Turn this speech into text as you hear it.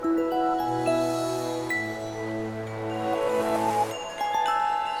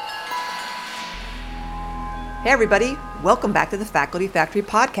Hey everybody, welcome back to the Faculty Factory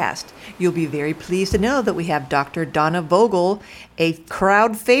podcast. You'll be very pleased to know that we have Dr. Donna Vogel, a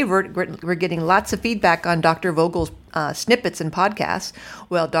crowd favorite. We're getting lots of feedback on Dr. Vogel's snippets and podcasts.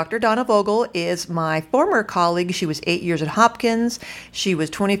 Well, Dr. Donna Vogel is my former colleague. She was 8 years at Hopkins. She was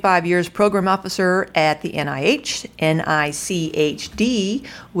 25 years program officer at the NIH, NICHD,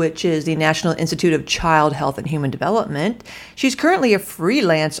 which is the National Institute of Child Health and Human Development. She's currently a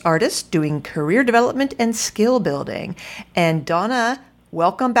freelance artist doing career development and skill building. And Donna,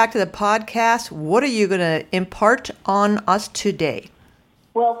 welcome back to the podcast. What are you going to impart on us today?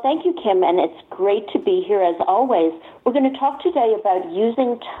 Well, thank you, Kim, and it's great to be here as always. We're going to talk today about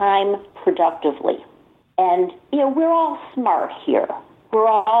using time productively. And, we're all smart here. We're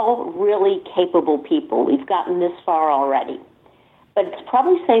all really capable people. We've gotten this far already. But it's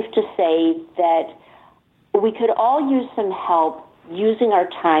probably safe to say that we could all use some help using our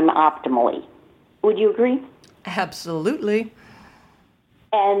time optimally. Would you agree? Absolutely.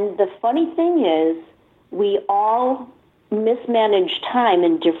 And the funny thing is, we all mismanage time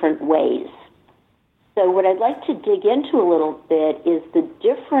in different ways. So what I'd like to dig into a little bit is the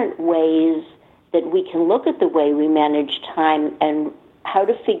different ways that we can look at the way we manage time and how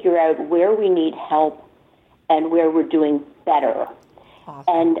to figure out where we need help and where we're doing better. Awesome.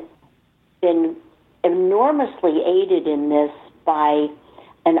 And been enormously aided in this by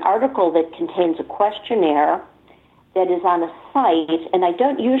an article that contains a questionnaire that is on a site, and I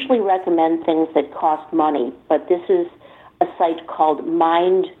don't usually recommend things that cost money, but this is a site called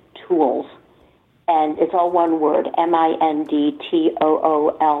Mind Tools, and it's all one word, MINDTOOLS.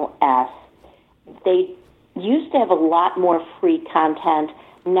 They used to have a lot more free content.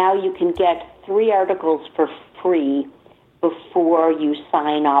 Now you can get 3 articles for free before you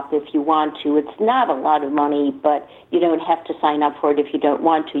sign up if you want to. It's not a lot of money, but you don't have to sign up for it if you don't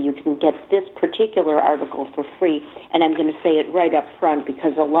want to. You can get this particular article for free, and I'm going to say it right up front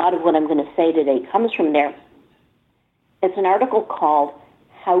because a lot of what I'm going to say today comes from there. It's an article called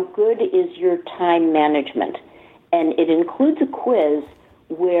How Good Is Your Time Management? And it includes a quiz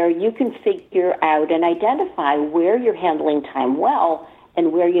where you can figure out and identify where you're handling time well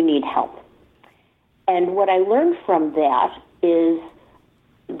and where you need help. And what I learned from that is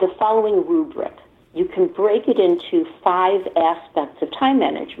the following rubric. You can break it into 5 aspects of time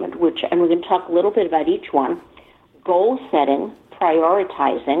management, and we're going to talk a little bit about each one: goal setting,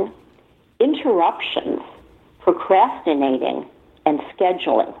 prioritizing, interruptions, procrastinating, and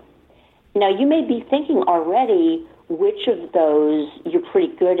scheduling. Now, you may be thinking already which of those you're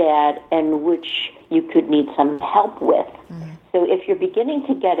pretty good at and which you could need some help with. Mm-hmm. So if you're beginning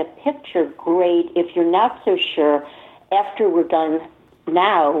to get a picture, great. If you're not so sure, after we're done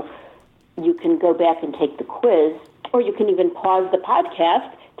now, you can go back and take the quiz, or you can even pause the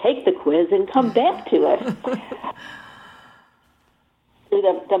podcast, take the quiz, and come back to it.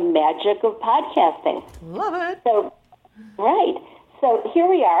 The magic of podcasting. Love it. So, right. So here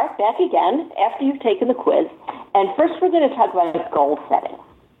we are, back again, after you've taken the quiz. And first we're going to talk about goal setting.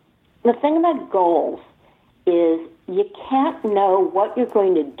 The thing about goals is you can't know what you're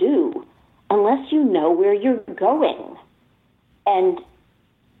going to do unless you know where you're going. And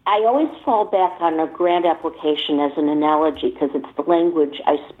I always fall back on a grant application as an analogy because it's the language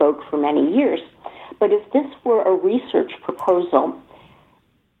I spoke for many years. But if this were a research proposal,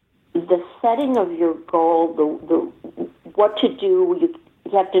 the setting of your goal, the what to do,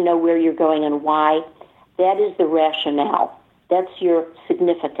 you have to know where you're going and why. That is the rationale. That's your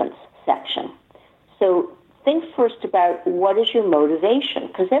significance section. So think first about what is your motivation,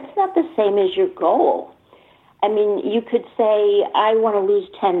 because that's not the same as your goal. I mean, you could say, I want to lose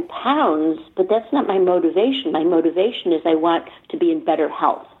 10 pounds, but that's not my motivation. My motivation is I want to be in better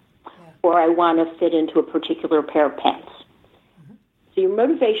health, or I want to fit into a particular pair of pants. So your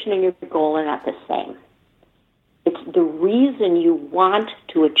motivation and your goal are not the same. It's the reason you want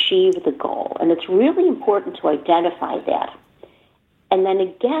to achieve the goal, and it's really important to identify that. And then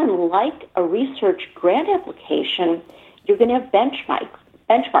again, like a research grant application, you're going to have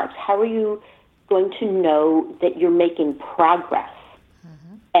benchmarks. How are you going to know that you're making progress?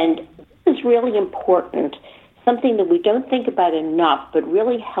 Mm-hmm. And this is really important. Something that we don't think about enough, but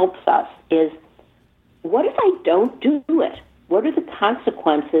really helps us is, what if I don't do it? What are the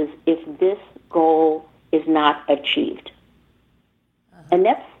consequences if this goal is not achieved? Uh-huh. And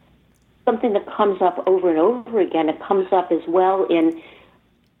that's something that comes up over and over again. It comes up as well in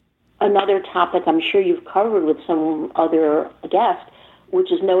another topic I'm sure you've covered with some other guest,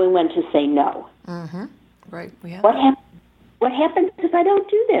 which is knowing when to say no. Mm-hmm. Right. Yeah. What happens if I don't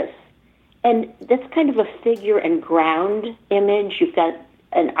do this? And that's kind of a figure and ground image. You've got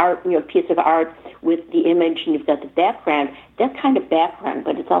an art, piece of art with the image and you've got the background, that kind of background,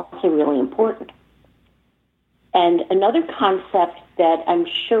 but it's also really important. And another concept that I'm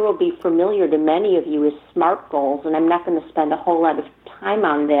sure will be familiar to many of you is SMART goals, and I'm not going to spend a whole lot of time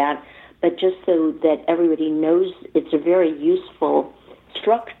on that, but just so that everybody knows it's a very useful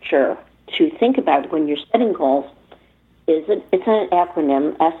structure to think about when you're setting goals. It's an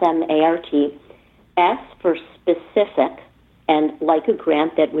acronym, SMART. S for specific, and like a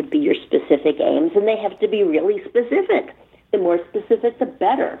grant, that would be your specific aims, and they have to be really specific. The more specific, the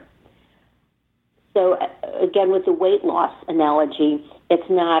better. So again, with the weight loss analogy, it's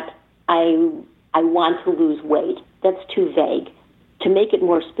not, I want to lose weight. That's too vague. To make it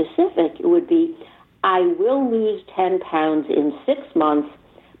more specific, it would be, I will lose 10 pounds in 6 months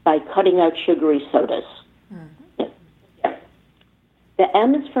by cutting out sugary sodas. Mm-hmm. Yeah. The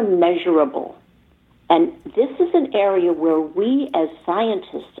M is for measurable. And this is an area where we as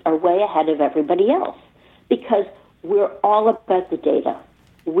scientists are way ahead of everybody else because we're all about the data.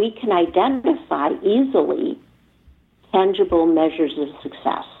 We can identify easily tangible measures of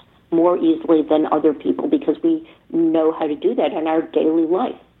success more easily than other people because we know how to do that in our daily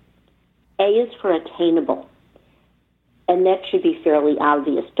life. A is for attainable. And that should be fairly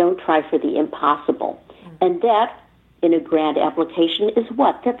obvious. Don't try for the impossible. Mm-hmm. And that, in a grant application, is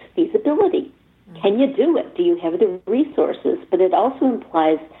what? That's feasibility. Mm-hmm. Can you do it? Do you have the resources? But it also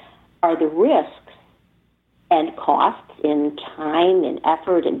implies, are the risks and costs in time and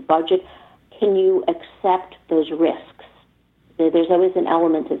effort and budget, can you accept those risks? There's always an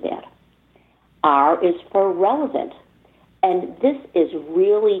element of that. R is for relevant. And this is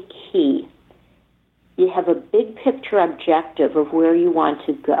really key. You have a big picture objective of where you want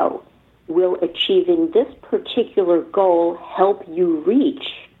to go. Will achieving this particular goal help you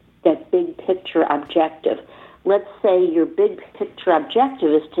reach that big picture objective? Let's say your big picture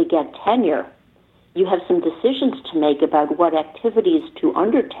objective is to get tenure. You have some decisions to make about what activities to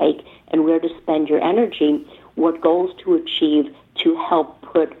undertake and where to spend your energy, what goals to achieve to help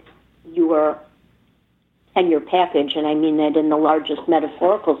put your tenure package, and I mean that in the largest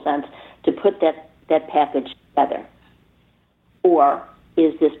metaphorical sense, to put that package together. Or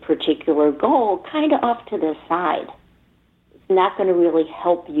is this particular goal kind of off to the side? It's not going to really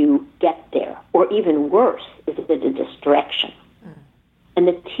help you get there. Or even worse, is it a distraction? Mm. And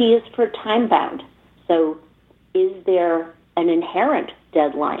the T is for time-bound. So is there an inherent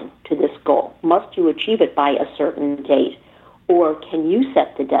deadline to this goal? Must you achieve it by a certain date? Or can you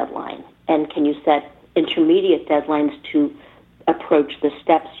set the deadline? And can you set intermediate deadlines to approach the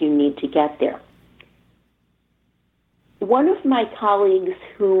steps you need to get there? One of my colleagues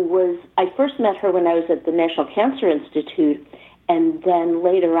I first met her when I was at the National Cancer Institute, and then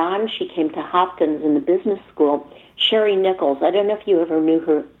later on she came to Hopkins in the business school, Sherry Nichols. I don't know if you ever knew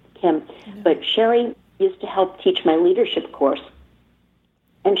her, Kim, but Sherry used to help teach my leadership course.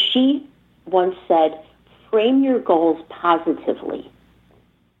 And she once said, frame your goals positively.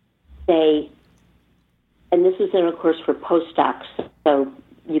 Say, and this is in a course for postdocs, so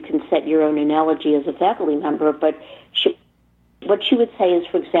you can set your own analogy as a faculty member, but what she would say is,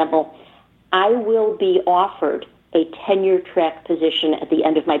 for example, I will be offered a tenure track position at the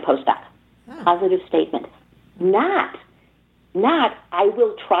end of my postdoc. Positive statement. Not I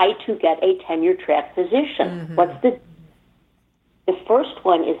will try to get a tenure track position. Mm-hmm. The first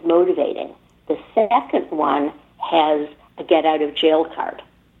one is motivating. The second one has a get out of jail card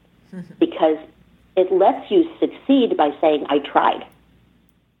because it lets you succeed by saying, I tried,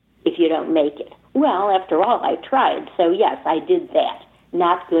 if you don't make it. Well, after all, I tried, so yes, I did that.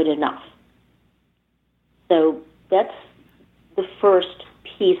 Not good enough. So that's the first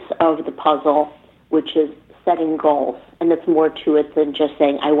piece of the puzzle, which is setting goals, and there's more to it than just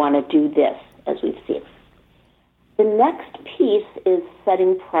saying, I want to do this, as we've seen. The next piece is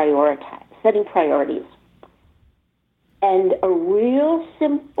setting priorities. And a real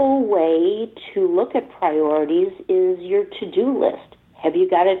simple way to look at priorities is your to-do list. Have you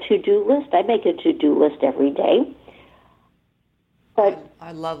got a to-do list? I make a to-do list every day. But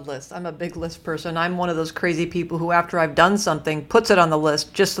I love lists. I'm a big list person. I'm one of those crazy people who, after I've done something, puts it on the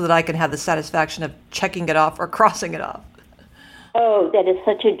list just so that I can have the satisfaction of checking it off or crossing it off. Oh, that is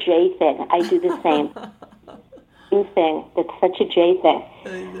such a J thing. I do the same. Same thing. That's such a J thing.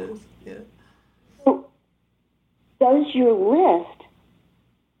 It is, yeah. So, does your list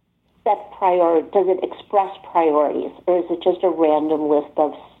set priority? Does it express priorities, or is it just a random list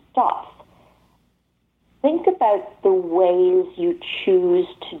of stuff? Think about the ways you choose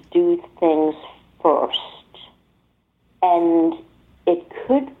to do things first. And it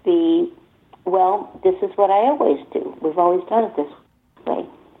could be, well, this is what I always do. We've always done it this Right.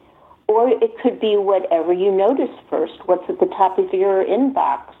 Or it could be whatever you notice first. What's at the top of your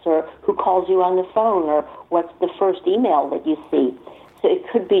inbox, or who calls you on the phone, or what's the first email that you see. So it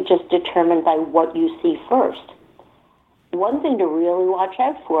could be just determined by what you see first. One thing to really watch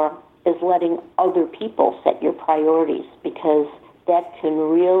out for is letting other people set your priorities, because that can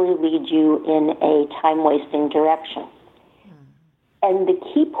really lead you in a time-wasting direction. And the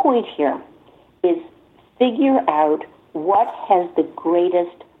key point here is figure out what has the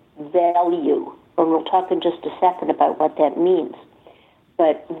greatest value. And we'll talk in just a second about what that means.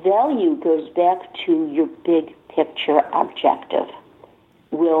 But value goes back to your big picture objective.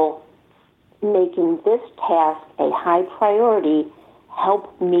 Will making this task a high priority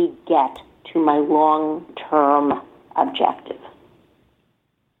help me get to my long-term objective?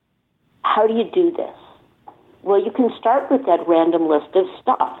 How do you do this? Well, you can start with that random list of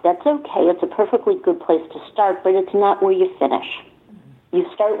stuff. That's okay. It's a perfectly good place to start, but it's not where you finish. You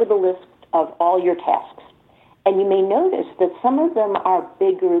start with a list of all your tasks. And you may notice that some of them are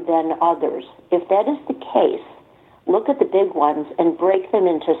bigger than others. If that is the case, look at the big ones and break them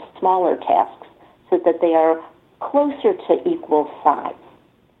into smaller tasks so that they are closer to equal size.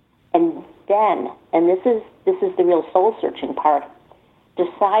 And then, and this is the real soul-searching part,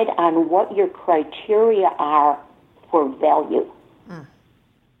 decide on what your criteria are for value.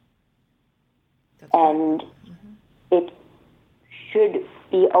 And it should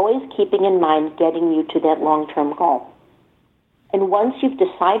be always keeping in mind getting you to that long-term goal. And once you've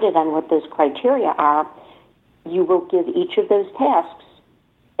decided on what those criteria are, you will give each of those tasks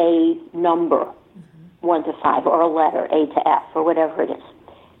a number, 1 to 5, or a letter, A to F, or whatever it is.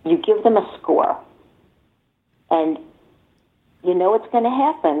 You give them a score. And you know what's going to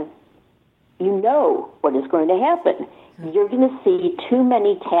happen. You know what is going to happen. You're going to see too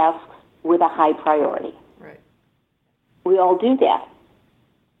many tasks with a high priority. Right. We all do that.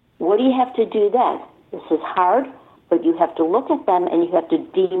 What do you have to do then? This is hard, but you have to look at them and you have to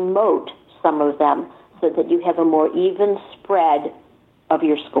demote some of them so that you have a more even spread of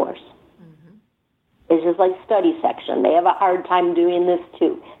your scores. This is like study section. They have a hard time doing this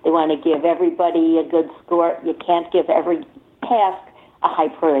too. They want to give everybody a good score. You can't give every task a high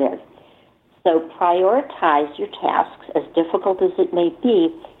priority. So prioritize your tasks, as difficult as it may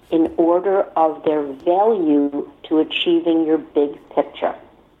be, in order of their value to achieving your big picture.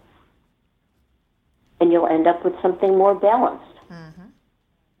 And you'll end up with something more balanced.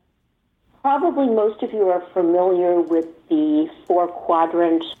 Probably most of you are familiar with the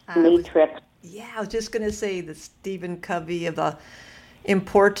 4-quadrant matrix. I was just going to say the Stephen Covey of the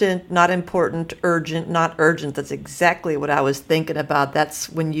important, not important, urgent, not urgent. That's exactly what I was thinking about. That's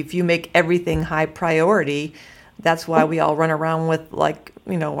when if you make everything high priority, that's why we all run around with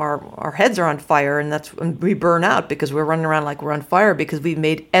our heads are on fire, and that's when we burn out, because we're running around like we're on fire because we've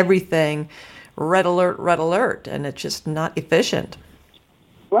made everything red alert, and it's just not efficient.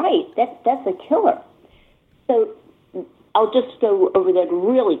 Right. That's a killer. So I'll just go over that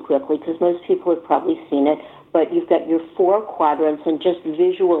really quickly because most people have probably seen it. But you've got your 4 quadrants, and just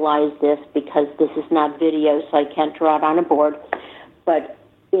visualize this because this is not video, so I can't draw it on a board. But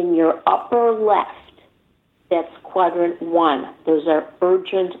in your upper left, that's quadrant 1. Those are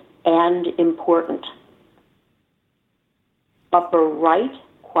urgent and important. Upper right,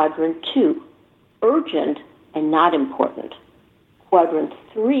 quadrant 2, urgent and not important. Quadrant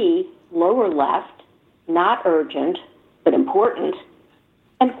 3, lower left, not urgent, but important.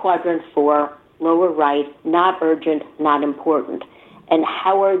 And quadrant 4, lower right, not urgent, not important. And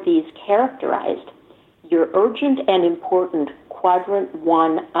how are these characterized? Your urgent and important quadrant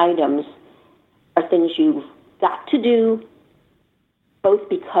 1 items are things you've got to do, both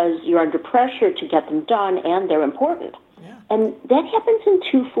because you're under pressure to get them done and they're important. Yeah. And that happens in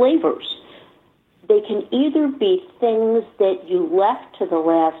 2 flavors. They can either be things that you left to the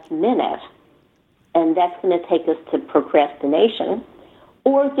last minute, and that's going to take us to procrastination,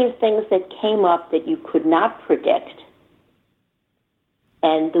 or they're things that came up that you could not predict.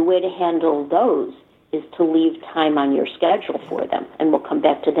 And the way to handle those is to leave time on your schedule for them. And we'll come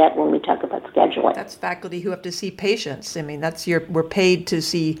back to that when we talk about scheduling. That's faculty who have to see patients. I mean, we're paid to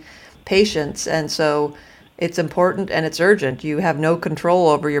see patients, and so it's important and it's urgent. You have no control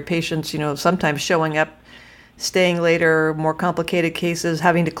over your patients, sometimes showing up, staying later, more complicated cases,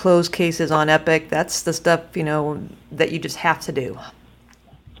 having to close cases on Epic. That's the stuff, that you just have to do.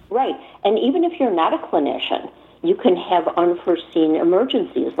 Right. And even if you're not a clinician, you can have unforeseen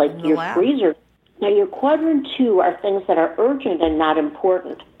emergencies like your freezer. Now, your quadrant 2 are things that are urgent and not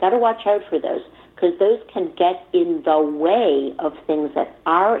important. Got to watch out for those because those can get in the way of things that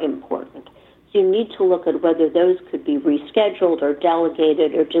are important. So you need to look at whether those could be rescheduled or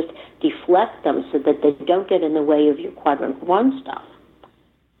delegated or just deflect them so that they don't get in the way of your quadrant 1 stuff.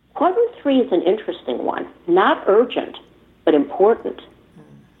 Quadrant 3 is an interesting one. Not urgent, but important.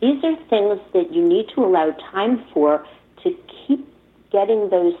 These are things that you need to allow time for to keep getting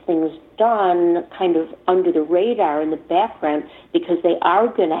those things done kind of under the radar in the background, because they are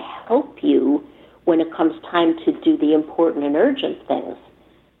going to help you when it comes time to do the important and urgent things.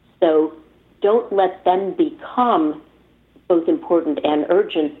 So don't let them become both important and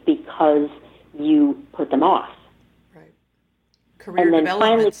urgent because you put them off. Right. Career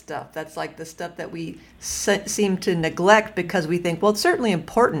development stuff, that's like the stuff that we seem to neglect because we think, well, it's certainly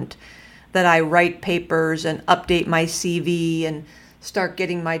important that I write papers and update my CV and start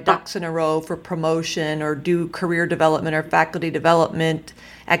getting my ducks in a row for promotion, or do career development or faculty development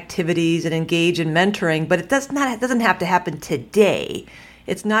activities and engage in mentoring, but it doesn't have to happen today.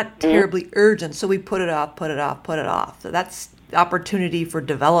 It's not terribly urgent, so we put it off. So that's the opportunity for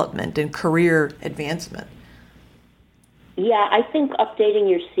development and career advancement. Yeah, I think updating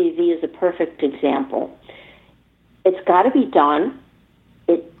your CV is a perfect example. It's got to be done.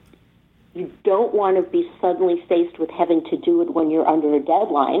 You don't want to be suddenly faced with having to do it when you're under a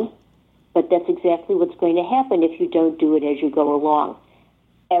deadline, but that's exactly what's going to happen if you don't do it as you go along.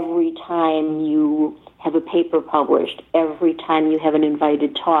 Every time you have a paper published, every time you have an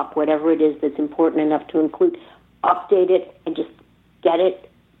invited talk, whatever it is that's important enough to include, update it and just get it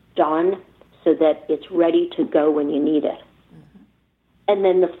done so that it's ready to go when you need it. Mm-hmm. And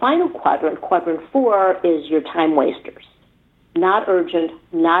then the final quadrant, quadrant 4, is your time wasters. Not urgent,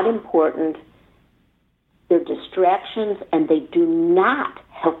 not important. They're distractions, and they do not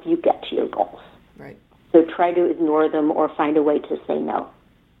help you get to your goals. Right. So try to ignore them or find a way to say no.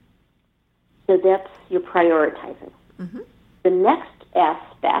 So that's your prioritizing. Mm-hmm. The next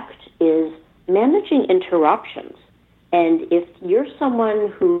aspect is managing interruptions. And if you're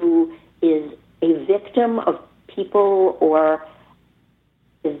someone who is a victim of people or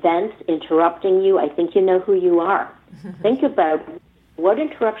events interrupting you, I think you know who you are. Mm-hmm. Think about what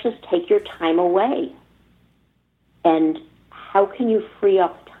interruptions take your time away and how can you free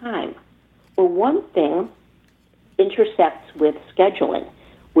up time. Well, one thing intersects with scheduling,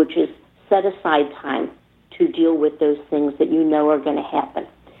 which is set aside time to deal with those things that you know are going to happen.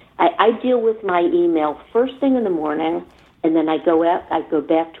 I deal with my email first thing in the morning, and then I go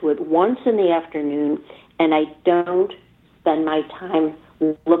back to it once in the afternoon, and I don't spend my time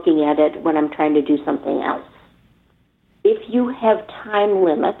looking at it when I'm trying to do something else. If you have time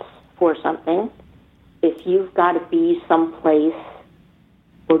limits for something, if you've got to be someplace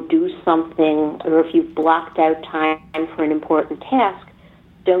or do something, or if you've blocked out time for an important task,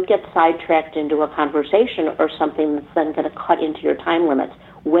 don't get sidetracked into a conversation or something that's then going to cut into your time limits.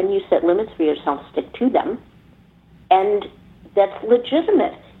 When you set limits for yourself, stick to them. And that's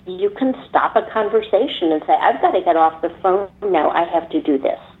legitimate. You can stop a conversation and say, I've got to get off the phone now. I have to do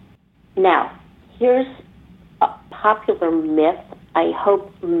this. Now, here's a popular myth. I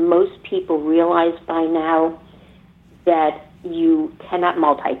hope most people realize by now that you cannot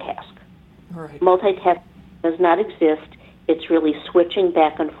multitask. Right. Multitasking does not exist. It's really switching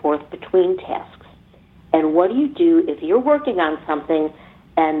back and forth between tasks. And what do you do if you're working on something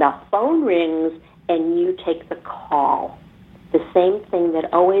and the phone rings and you take the call? The same thing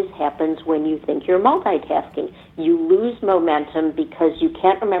that always happens when you think you're multitasking. You lose momentum because you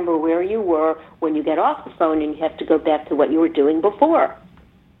can't remember where you were when you get off the phone and you have to go back to what you were doing before.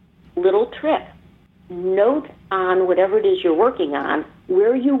 Little trick. Note on whatever it is you're working on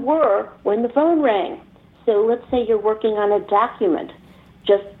where you were when the phone rang. So let's say you're working on a document.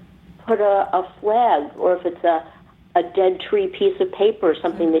 Just put a flag, or if it's a dead tree piece of paper,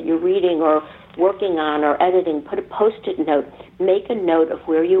 something that you're reading or working on or editing, put a Post-it note. Make a note of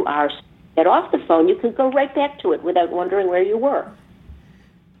where you are. Get off the phone. You can go right back to it without wondering where you were.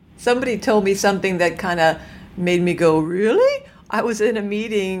 Somebody told me something that kind of made me go, really? I was in a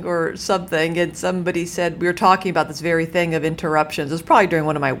meeting or something, and somebody said, we were talking about this very thing of interruptions. It was probably during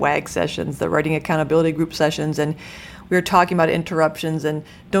one of my WAG sessions, the Writing Accountability Group sessions, and we were talking about interruptions, and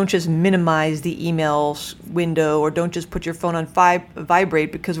don't just minimize the email window, or don't just put your phone on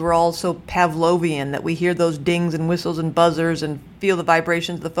vibrate, because we're all so Pavlovian that we hear those dings and whistles and buzzers and feel the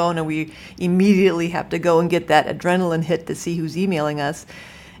vibrations of the phone, and we immediately have to go and get that adrenaline hit to see who's emailing us.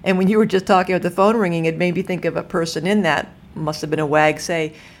 And when you were just talking about the phone ringing, it made me think of a person in that, must have been a WAG,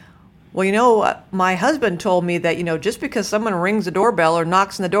 say, well, my husband told me that, just because someone rings the doorbell or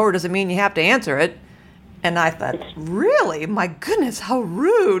knocks on the door doesn't mean you have to answer it. And I thought, really? My goodness, how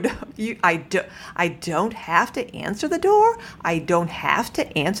rude. I don't have to answer the door. I don't have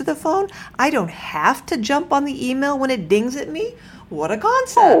to answer the phone. I don't have to jump on the email when it dings at me. What a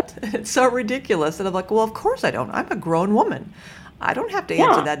concept. It's so ridiculous. And I'm like, well, of course I don't. I'm a grown woman. I don't have to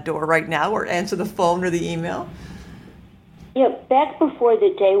answer that door right now or answer the phone or the email. Back before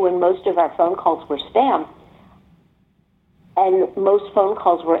the day when most of our phone calls were spam, and most phone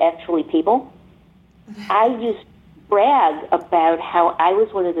calls were actually people, I used to brag about how I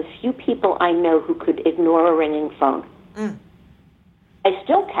was one of the few people I know who could ignore a ringing phone. I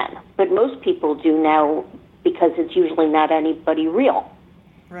still can, but most people do now because it's usually not anybody real.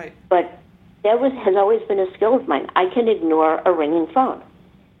 Right. But that has always been a skill of mine. I can ignore a ringing phone.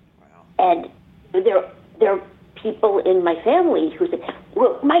 Wow. And there are people in my family who say,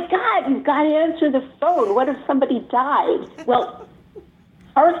 well, my God, you've got to answer the phone. What if somebody died? Well,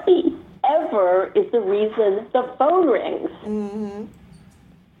 hardly ever is the reason the phone rings. Mm-hmm.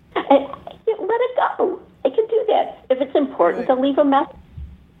 And let it go. I can do that. If it's important to leave a message,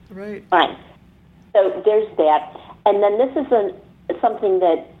 fine. So there's that. And then this is something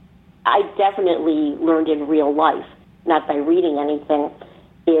that I definitely learned in real life, not by reading anything,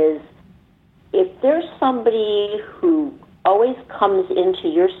 is if there's somebody who always comes into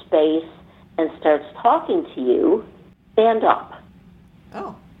your space and starts talking to you, stand up.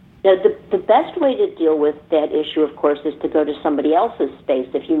 Oh. Now, the best way to deal with that issue, of course, is to go to somebody else's space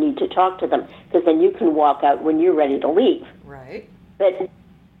if you need to talk to them, because then you can walk out when you're ready to leave. Right. But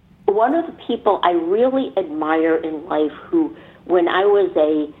one of the people I really admire in life who, when I was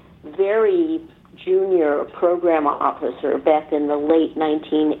a very junior program officer back in the late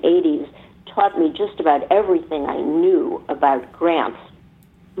 1980s, taught me just about everything I knew about grants,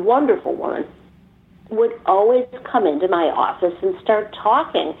 wonderful woman, would always come into my office and start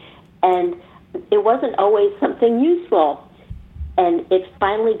talking. And it wasn't always something useful. And it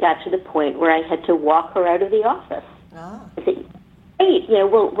finally got to the point where I had to walk her out of the office. Oh. I said, great,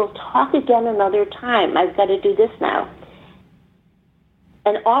 we'll talk again another time. I've got to do this now.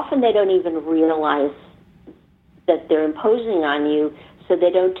 And often they don't even realize that they're imposing on you, so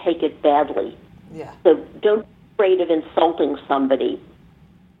they don't take it badly. Yeah. So don't be afraid of insulting somebody.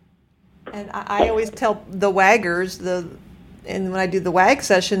 And I always tell the WAGers, and when I do the WAG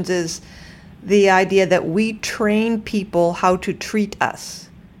sessions, is the idea that we train people how to treat us.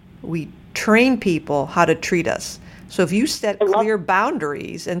 We train people how to treat us. So if you set clear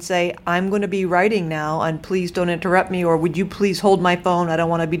boundaries and say, I'm going to be writing now, and please don't interrupt me, or would you please hold my phone? I don't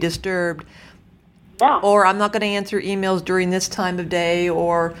want to be disturbed. Yeah. Or I'm not going to answer emails during this time of day,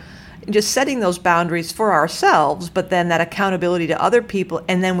 or just setting those boundaries for ourselves, but then that accountability to other people,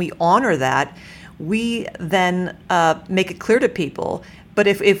 and then we honor that. We then make it clear to people. But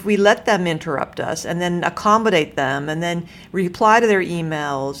if we let them interrupt us and then accommodate them and then reply to their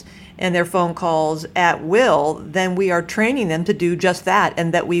emails and their phone calls at will, then we are training them to do just that,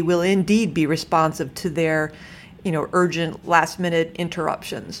 and that we will indeed be responsive to their, urgent last-minute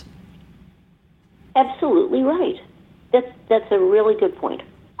interruptions. Absolutely right. That's a really good point.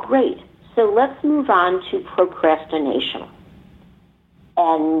 Great. So let's move on to procrastination.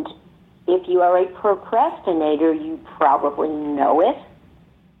 And if you are a procrastinator, you probably know it.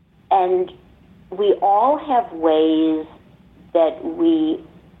 And we all have ways that we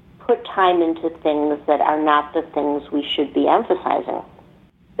put time into things that are not the things we should be emphasizing.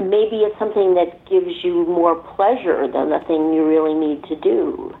 Maybe it's something that gives you more pleasure than the thing you really need to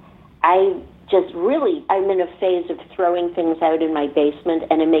do. I'm in a phase of throwing things out in my basement,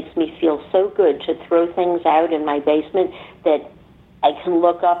 and it makes me feel so good to throw things out in my basement that I can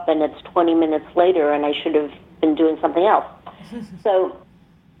look up and it's 20 minutes later and I should have been doing something else. So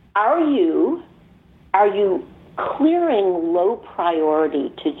are you clearing low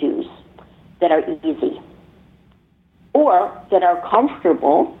priority to-dos that are easy or that are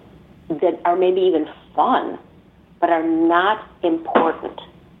comfortable, that are maybe even fun, but are not important?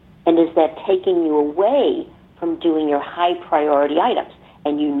 And is that taking you away from doing your high priority items?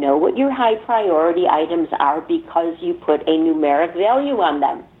 And you know what your high priority items are because you put a numeric value on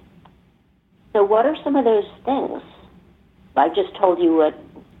them. So what are some of those things? I just told you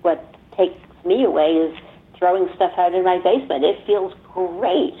what takes me away is throwing stuff out in my basement. It feels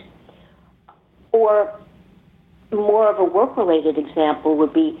great. Or more of a work-related example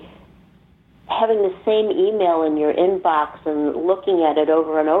would be having the same email in your inbox and looking at it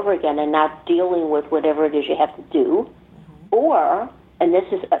over and over again and not dealing with whatever it is you have to do. Mm-hmm. Or, and this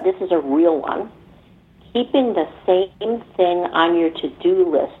is a real one, keeping the same thing on your to-do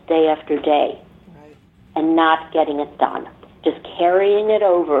list day after day, right, and not getting it done. just carrying it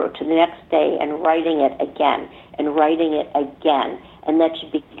over to the next day and writing it again and writing it again. And that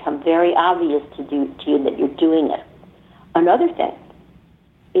should become very obvious to you that you're doing it. Another thing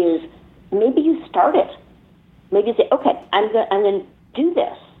is maybe you start it. Maybe you say, okay, I'm going to do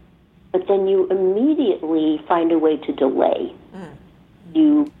this. But then you immediately find a way to delay.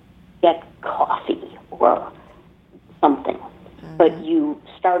 You get coffee or something. But you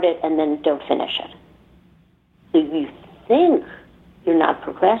start it and then don't finish it. So you think you're not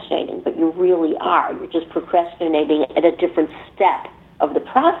procrastinating, but you really are. You're just procrastinating at a different step of the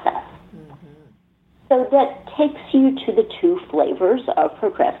process. So that takes you to the two flavors of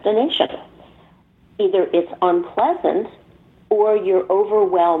procrastination. Either it's unpleasant or you're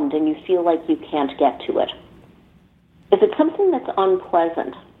overwhelmed and you feel like you can't get to it. If it's something that's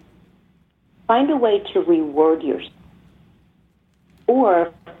unpleasant, find a way to reward yourself. Or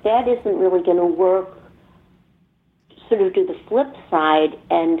if that isn't really going to work, sort of do the flip side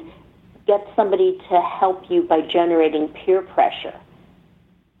and get somebody to help you by generating peer pressure.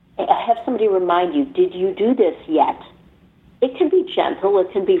 Have somebody remind you, did you do this yet? It can be gentle,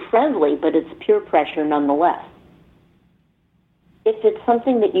 it can be friendly, but it's peer pressure nonetheless. If it's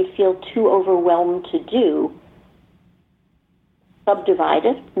something that you feel too overwhelmed to do, subdivide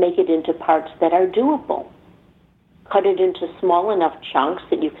it, make it into parts that are doable. Cut it into small enough chunks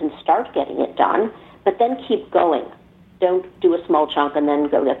that you can start getting it done, but then keep going. Don't do a small chunk and then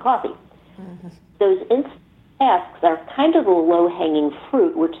go get coffee. Those instant tasks are kind of the low-hanging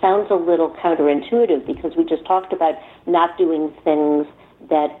fruit, which sounds a little counterintuitive because we just talked about not doing things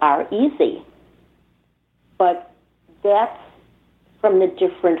that are easy. But that's from the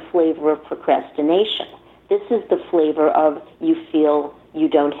different flavor of procrastination. This is the flavor of you feel you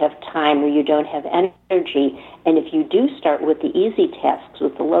don't have time or you don't have energy, and if you do start with the easy tasks,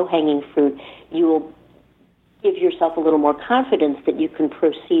 with the low-hanging fruit, you will give yourself a little more confidence that you can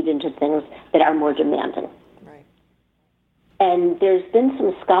proceed into things that are more demanding. Right. And there's been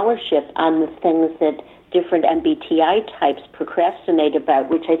some scholarship on the things that different MBTI types procrastinate about,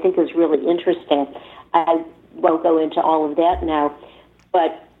 which I think is really interesting. I won't go into all of that now,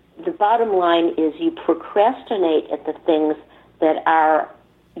 but the bottom line is you procrastinate at the things that are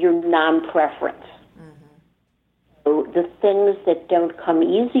your non-preference. So the things that don't come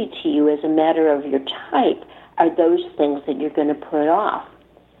easy to you as a matter of your type are those things that you're going to put off.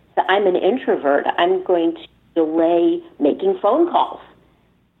 So I'm an introvert. I'm going to delay making phone calls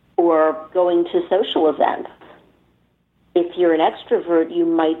or going to social events. If you're an extrovert, you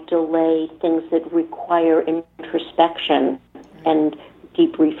might delay things that require introspection and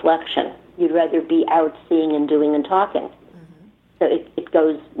deep reflection. You'd rather be out seeing and doing and talking. So it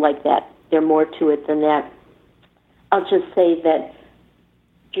goes like that. There's more to it than that. I'll just say that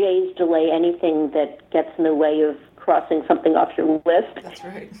J's delay anything that gets in the way of crossing something off your list. That's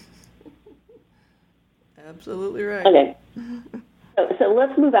right. Absolutely right. Okay. So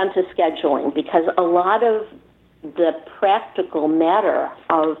let's move on to scheduling, because a lot of the practical matter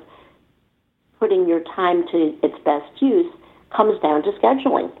of putting your time to its best use comes down to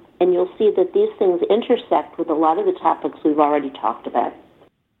scheduling. And you'll see that these things intersect with a lot of the topics we've already talked about.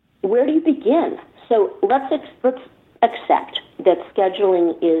 Where do you begin? So let's accept that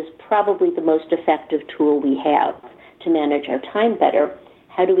scheduling is probably the most effective tool we have to manage our time better.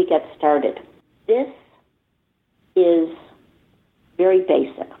 How do we get started? This is very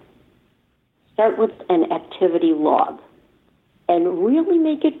basic. Start with an activity log and really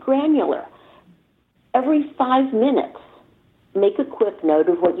make it granular. Every 5 minutes, make a quick note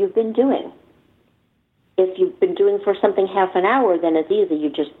of what you've been doing. If you've been doing for something half an hour, then it's easy. You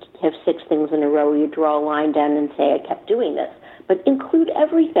just have 6 things in a row. You draw a line down and say, I kept doing this. But include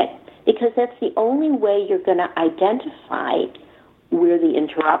everything, because that's the only way you're going to identify where the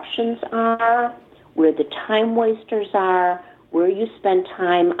interruptions are, where the time wasters are, where you spend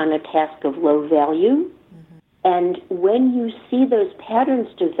time on a task of low value. And when you see those patterns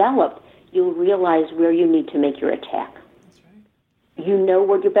develop, you'll realize where you need to make your attack. You know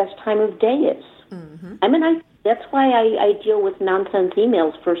what your best time of day is. That's why I deal with nonsense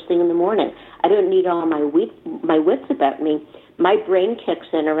emails first thing in the morning. I don't need all my wits about me. My brain kicks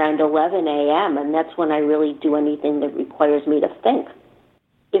in around 11 a.m., and that's when I really do anything that requires me to think.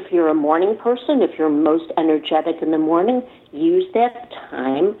 If you're a morning person, if you're most energetic in the morning, use that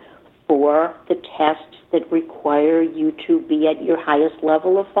time for the tasks that require you to be at your highest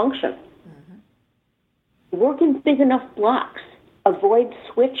level of function. Work in big enough blocks. Avoid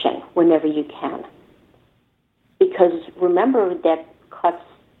switching whenever you can. Because remember, that cuts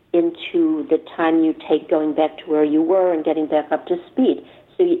into the time you take going back to where you were and getting back up to speed.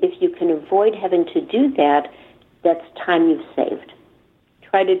 So if you can avoid having to do that, That's time you've saved.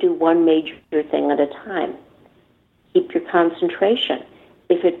 Try to do one major thing at a time. Keep your concentration.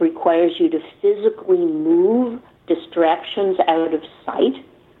 If it requires you to physically move distractions out of sight,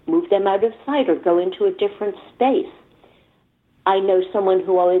 move them out of sight or go into a different space. I know someone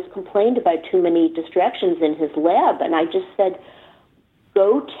who always complained about too many distractions in his lab, and I just said,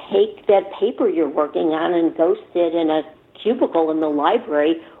 go take that paper you're working on and go sit in a cubicle in the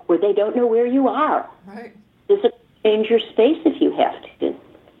library where they don't know where you are. Right. Just change your space if you have to.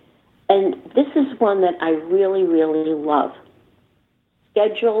 And this is one that I really, really love.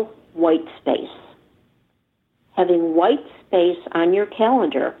 Schedule white space. Having white space on your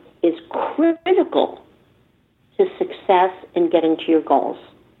calendar is critical to success in getting to your goals,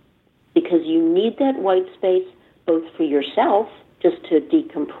 because you need that white space both for yourself, just to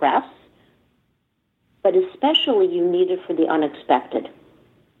decompress, but especially you need it for the unexpected.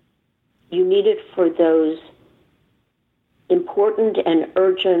 You need it for those important and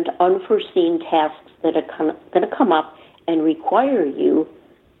urgent, unforeseen tasks that are going to come up and require you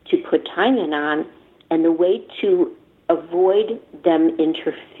to put time in on, and the way to avoid them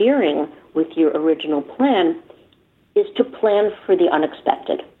interfering with your original plan is to plan for the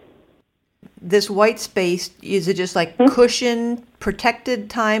unexpected. This white space, is it just like cushion, protected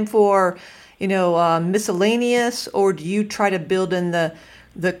time for, miscellaneous, or do you try to build in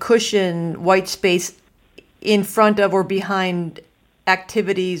the cushion white space in front of or behind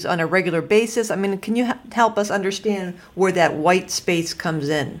activities on a regular basis? I mean, can you help us understand where that white space comes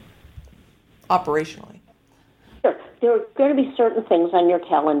in operationally? Sure. There are going to be certain things on your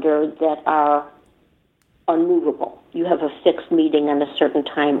calendar that are unmovable. You have a fixed meeting at a certain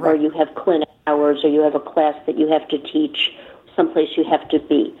time, right, or you have clinic hours, or you have a class that you have to teach, someplace you have to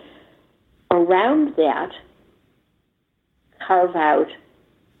be. Around that, carve out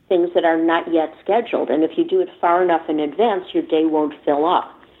things that are not yet scheduled. And if you do it far enough in advance, your day won't fill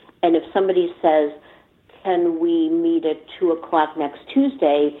up. And if somebody says, can we meet at 2 o'clock next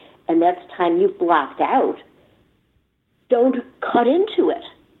Tuesday, and that's time you've blocked out, don't cut into it.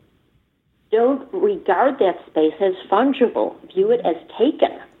 Don't regard that space as fungible. View it as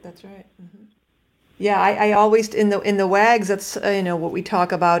taken. That's right. Mm-hmm. Yeah, I always in the WAGs. That's what we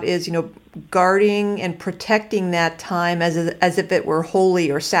talk about is guarding and protecting that time as if it were holy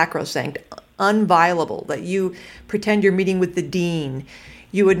or sacrosanct, unviolable. That you pretend you're meeting with the dean.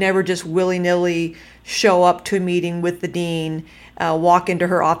 You would never just willy-nilly show up to a meeting with the dean, walk into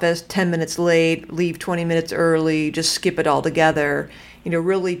her office 10 minutes late, leave 20 minutes early, just skip it all together.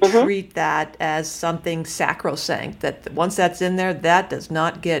 Really treat that as something sacrosanct, that once that's in there, that does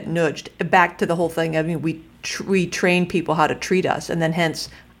not get nudged. Back to the whole thing, I mean, we train people how to treat us, and then hence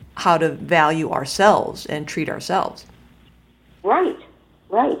how to value ourselves and treat ourselves. Right.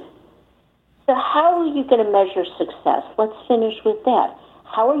 So how are you going to measure success? Let's finish with that.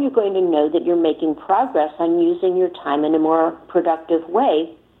 How are you going to know that you're making progress on using your time in a more productive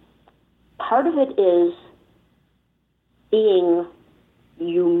way? Part of it is seeing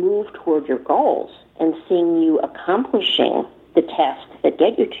you move toward your goals and seeing you accomplishing the tasks that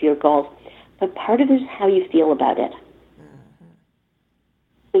get you to your goals, but part of it is how you feel about it. Mm-hmm.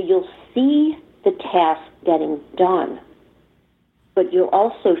 So you'll see the task getting done, but you'll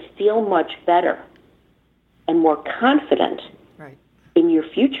also feel much better and more confident in your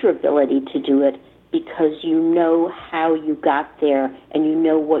future ability to do it, because you know how you got there and you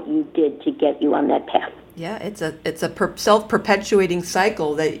know what you did to get you on that path. Yeah, it's a self-perpetuating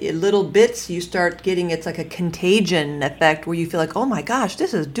cycle that in little bits you start getting. It's like a contagion effect where you feel like, oh my gosh,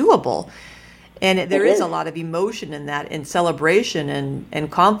 this is doable. And there is a lot of emotion in that, and celebration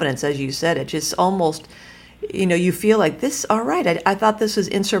and confidence, as you said. It just almost, you feel like this, all right, I thought this was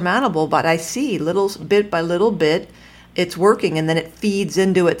insurmountable, but I see little bit by little bit, it's working, and then it feeds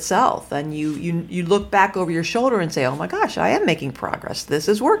into itself, and you look back over your shoulder and say, oh my gosh, I am making progress. This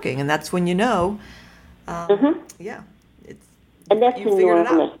is working, and that's when you know. Yeah, and that's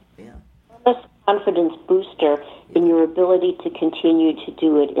enormous. Enormous confidence booster in your ability to continue to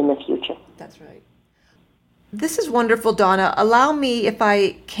do it in the future. That's right. This is wonderful, Donna. Allow me, if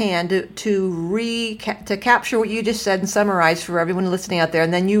I can, to capture what you just said and summarize for everyone listening out there,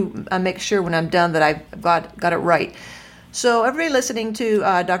 and then you make sure when I'm done that I've got it right. So everybody listening to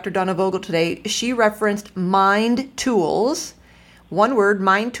Dr. Donna Vogel today, she referenced Mind Tools. One word,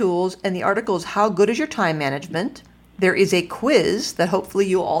 Mind Tools, and the article is How Good Is Your Time Management? There is a quiz that hopefully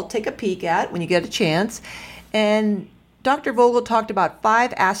you'll all take a peek at when you get a chance. And Dr. Vogel talked about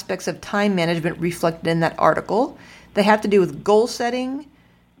 5 aspects of time management reflected in that article. They have to do with goal setting,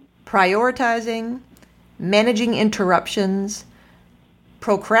 prioritizing, managing interruptions,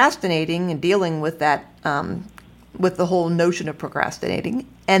 procrastinating and dealing with that with the whole notion of procrastinating,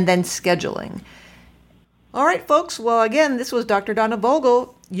 and then scheduling. All right, folks. Well, again, this was Dr. Donna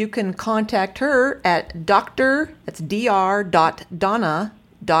Vogel. You can contact her at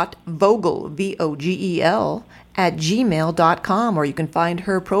dr.donna.vogel, V-O-G-E-L, at gmail.com, or you can find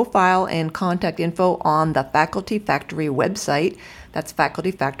her profile and contact info on the Faculty Factory website. That's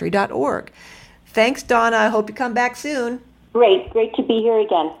facultyfactory.org. Thanks, Donna. I hope you come back soon. Great to be here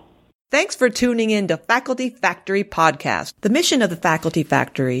again. Thanks for tuning in to Faculty Factory Podcast. The mission of the Faculty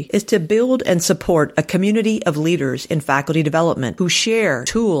Factory is to build and support a community of leaders in faculty development who share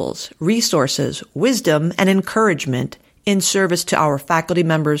tools, resources, wisdom, and encouragement in service to our faculty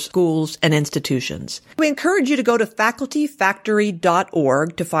members, schools, and institutions. We encourage you to go to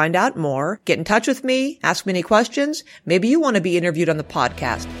facultyfactory.org to find out more. Get in touch with me, ask me any questions. Maybe you want to be interviewed on the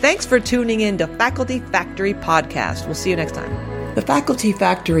podcast. Thanks for tuning in to Faculty Factory Podcast. We'll see you next time. The Faculty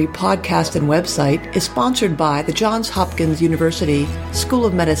Factory podcast and website is sponsored by the Johns Hopkins University School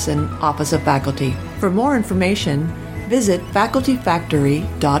of Medicine Office of Faculty. For more information, visit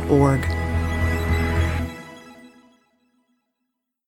facultyfactory.org.